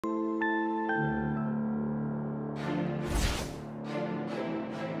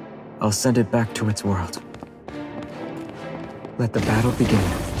I'll send it back to its world. Let the battle begin.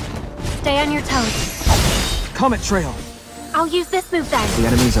 Stay on your toes. Comet Trail! I'll use this move then. The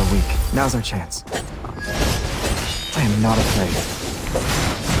enemies are weak. Now's our chance. I am not afraid.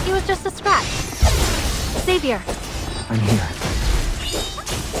 It was just a scratch. Savior. I'm here.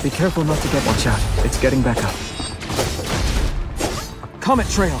 Be careful not to get... Watch out. It's getting back up. Comet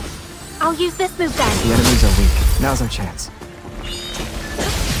Trail! I'll use this move then. The enemies are weak. Now's our chance.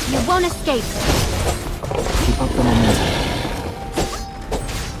 You won't escape. Keep up the momentum.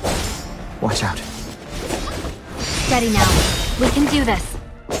 Watch out. Steady now. We can do this.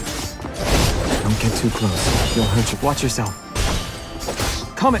 Don't get too close. You'll hurt you. Watch yourself.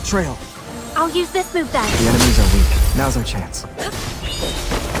 Comet Trail! I'll use this move then. The enemies are weak. Now's our chance.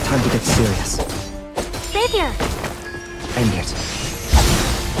 Time to get serious. Savior! End it.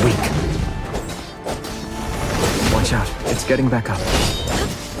 Weak. Watch out. It's getting back up.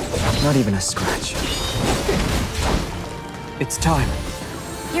 Not even a scratch. It's time.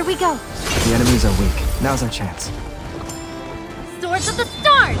 Here we go. The enemies are weak. Now's our chance. Swords of the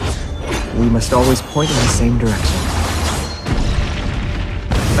Stars! We must always point in the same direction.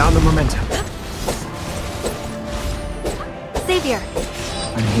 Found the momentum. Savior!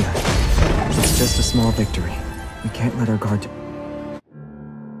 I'm here. It's just a small victory. We can't let our guard down.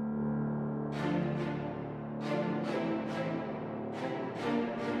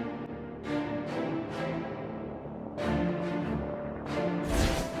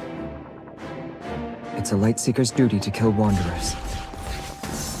 It's a Lightseeker's duty to kill Wanderers.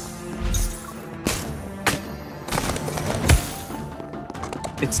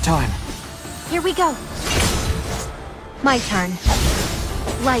 It's time. Here we go. My turn.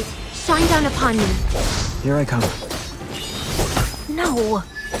 Light, shine down upon me. Here I come. No.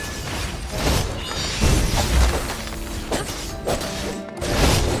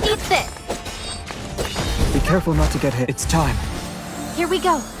 Eat this. Be careful not to get hit. It's time. Here we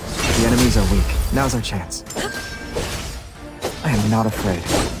go. The enemies are weak. Now's our chance. I am not afraid.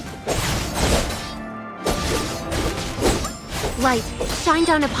 Light, shine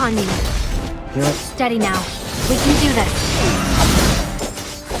down upon me. Here I... Steady now. We can do this.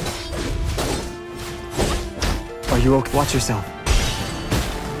 Are you okay? Watch yourself.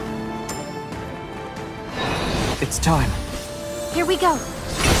 It's time. Here we go.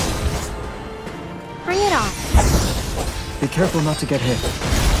 Bring it on. Be careful not to get hit.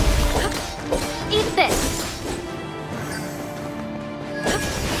 Eat this.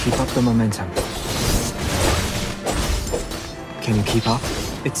 Keep up the momentum. Can you keep up?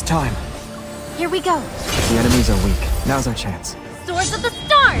 It's time. Here we go. The enemies are weak. Now's our chance. Swords of the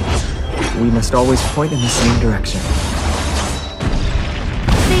Stars! We must always point in the same direction.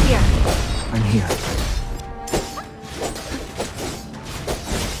 Savior! I'm here.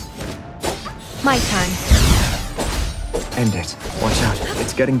 My turn. End it. Watch out.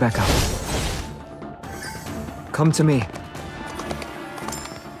 It's getting back up. Come to me.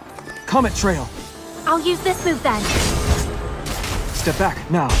 Comet Trail! I'll use this move then. Step back,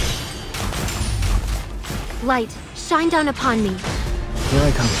 now. Light, shine down upon me. Here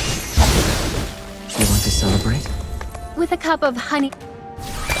I come. You want to celebrate? With a cup of honey.